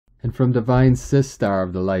And from Divine Sistar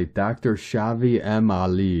of the Light, Dr. Shavi M.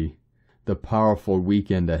 Ali, the powerful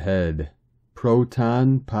weekend ahead.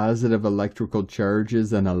 Proton, positive electrical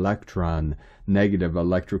charges, and electron, negative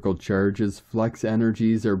electrical charges, flux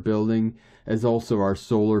energies are building, as also our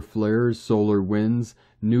solar flares, solar winds,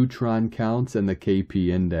 neutron counts, and the KP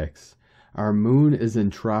index. Our moon is in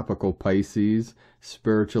tropical Pisces,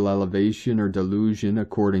 spiritual elevation or delusion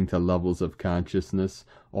according to levels of consciousness,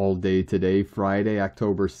 all day today, Friday,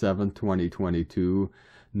 October 7th, 2022.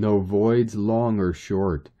 No voids, long or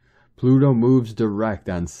short. Pluto moves direct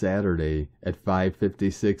on Saturday at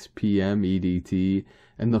 5:56 p.m. EDT,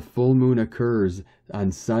 and the full moon occurs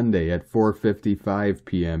on Sunday at 4:55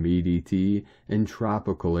 p.m. EDT in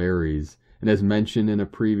tropical Aries. And as mentioned in a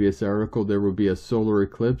previous article, there will be a solar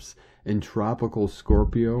eclipse in tropical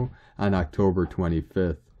Scorpio on October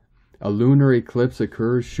 25th. A lunar eclipse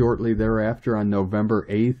occurs shortly thereafter on November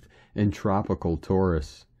 8th in tropical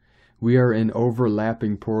Taurus. We are in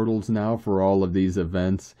overlapping portals now for all of these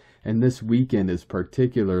events, and this weekend is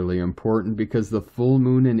particularly important because the full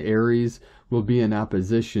moon in Aries will be in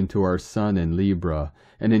opposition to our sun in Libra,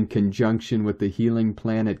 and in conjunction with the healing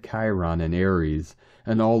planet Chiron in Aries,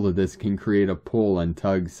 and all of this can create a pull and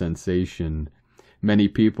tug sensation. Many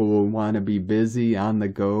people will want to be busy, on the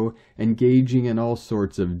go, engaging in all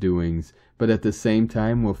sorts of doings, but at the same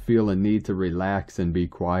time will feel a need to relax and be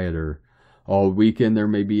quieter. All weekend there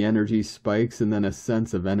may be energy spikes and then a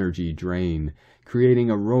sense of energy drain,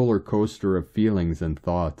 creating a roller coaster of feelings and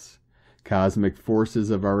thoughts. Cosmic forces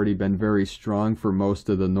have already been very strong for most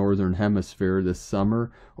of the northern hemisphere this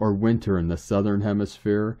summer or winter in the southern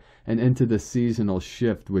hemisphere, and into the seasonal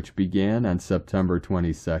shift which began on September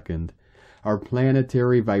 22nd. Our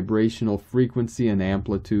planetary vibrational frequency and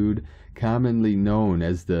amplitude, commonly known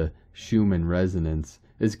as the Schumann resonance,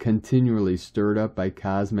 is continually stirred up by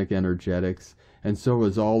cosmic energetics, and so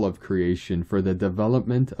is all of creation for the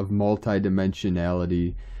development of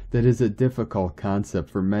multidimensionality that is a difficult concept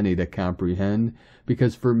for many to comprehend,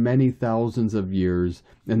 because for many thousands of years,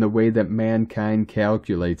 in the way that mankind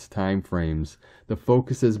calculates time frames, the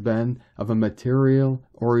focus has been of a material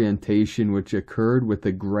orientation which occurred with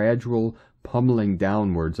the gradual pummeling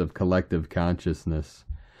downwards of collective consciousness.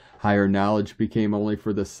 Higher knowledge became only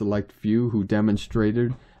for the select few who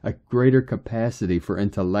demonstrated a greater capacity for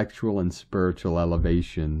intellectual and spiritual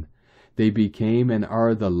elevation. They became and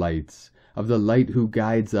are the lights, of the light who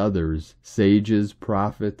guides others, sages,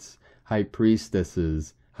 prophets, high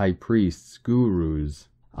priestesses, high priests, gurus,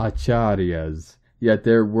 acharyas. Yet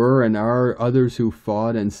there were and are others who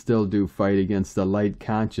fought and still do fight against the light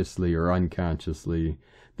consciously or unconsciously.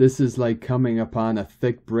 This is like coming upon a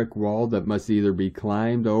thick brick wall that must either be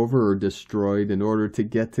climbed over or destroyed in order to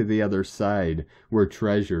get to the other side, where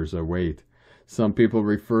treasures await. Some people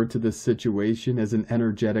refer to this situation as an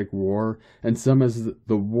energetic war, and some as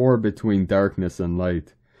the war between darkness and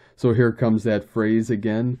light. So here comes that phrase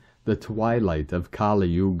again, the twilight of Kali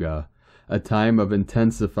Yuga, a time of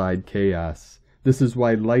intensified chaos. This is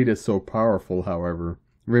why light is so powerful, however.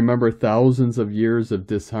 Remember, thousands of years of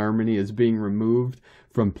disharmony is being removed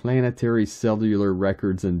from planetary cellular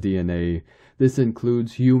records and DNA. This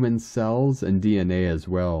includes human cells and DNA as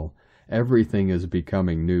well. Everything is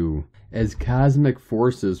becoming new. As cosmic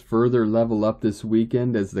forces further level up this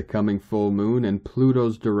weekend as the coming full moon and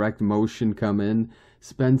Pluto's direct motion come in,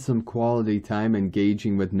 spend some quality time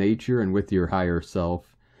engaging with nature and with your higher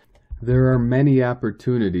self. There are many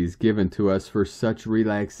opportunities given to us for such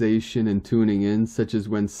relaxation and tuning in, such as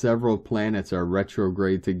when several planets are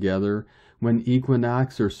retrograde together, when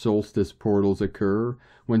equinox or solstice portals occur,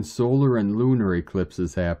 when solar and lunar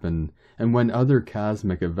eclipses happen, and when other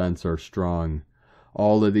cosmic events are strong.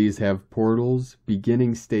 All of these have portals,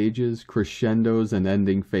 beginning stages, crescendos, and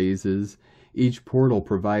ending phases. Each portal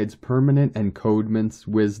provides permanent encodements,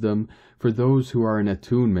 wisdom, for those who are in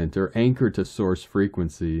attunement or anchored to source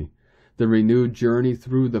frequency. The renewed journey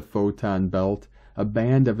through the photon belt, a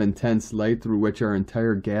band of intense light through which our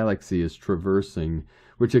entire galaxy is traversing,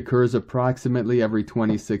 which occurs approximately every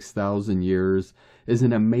 26,000 years, is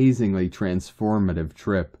an amazingly transformative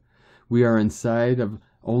trip. We are inside of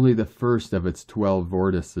only the first of its 12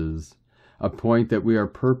 vortices, a point that we are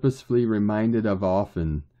purposefully reminded of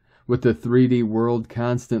often. With the 3D world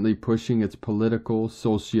constantly pushing its political,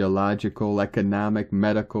 sociological, economic,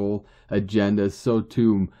 medical agendas, so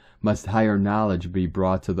too must higher knowledge be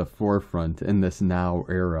brought to the forefront in this now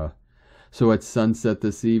era. So at sunset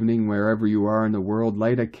this evening, wherever you are in the world,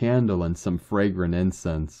 light a candle and some fragrant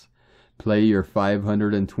incense. Play your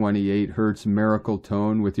 528 Hz miracle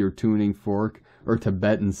tone with your tuning fork or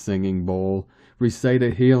Tibetan singing bowl. Recite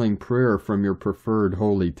a healing prayer from your preferred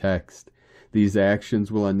holy text. These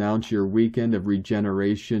actions will announce your weekend of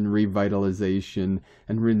regeneration, revitalization,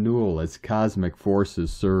 and renewal as cosmic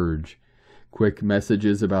forces surge. Quick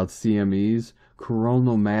messages about CMEs,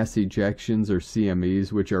 coronal mass ejections or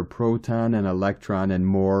CMEs, which are proton and electron and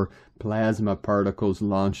more plasma particles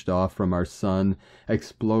launched off from our sun,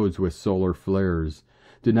 explodes with solar flares.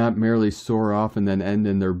 Do not merely soar off and then end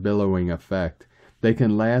in their billowing effect. They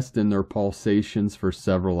can last in their pulsations for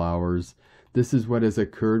several hours. This is what has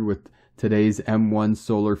occurred with today's M1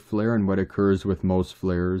 solar flare and what occurs with most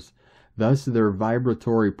flares. Thus, their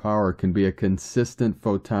vibratory power can be a consistent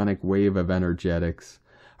photonic wave of energetics.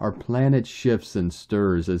 Our planet shifts and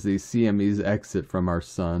stirs as these CMEs exit from our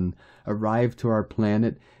sun, arrive to our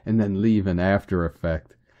planet, and then leave an after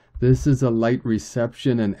effect. This is a light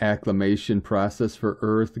reception and acclimation process for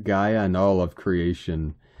Earth, Gaia, and all of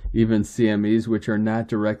creation. Even CMEs which are not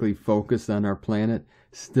directly focused on our planet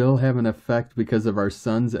still have an effect because of our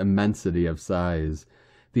sun's immensity of size.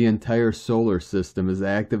 The entire solar system is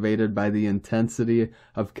activated by the intensity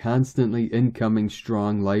of constantly incoming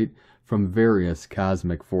strong light from various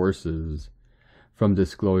cosmic forces. From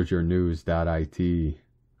disclosurenews.it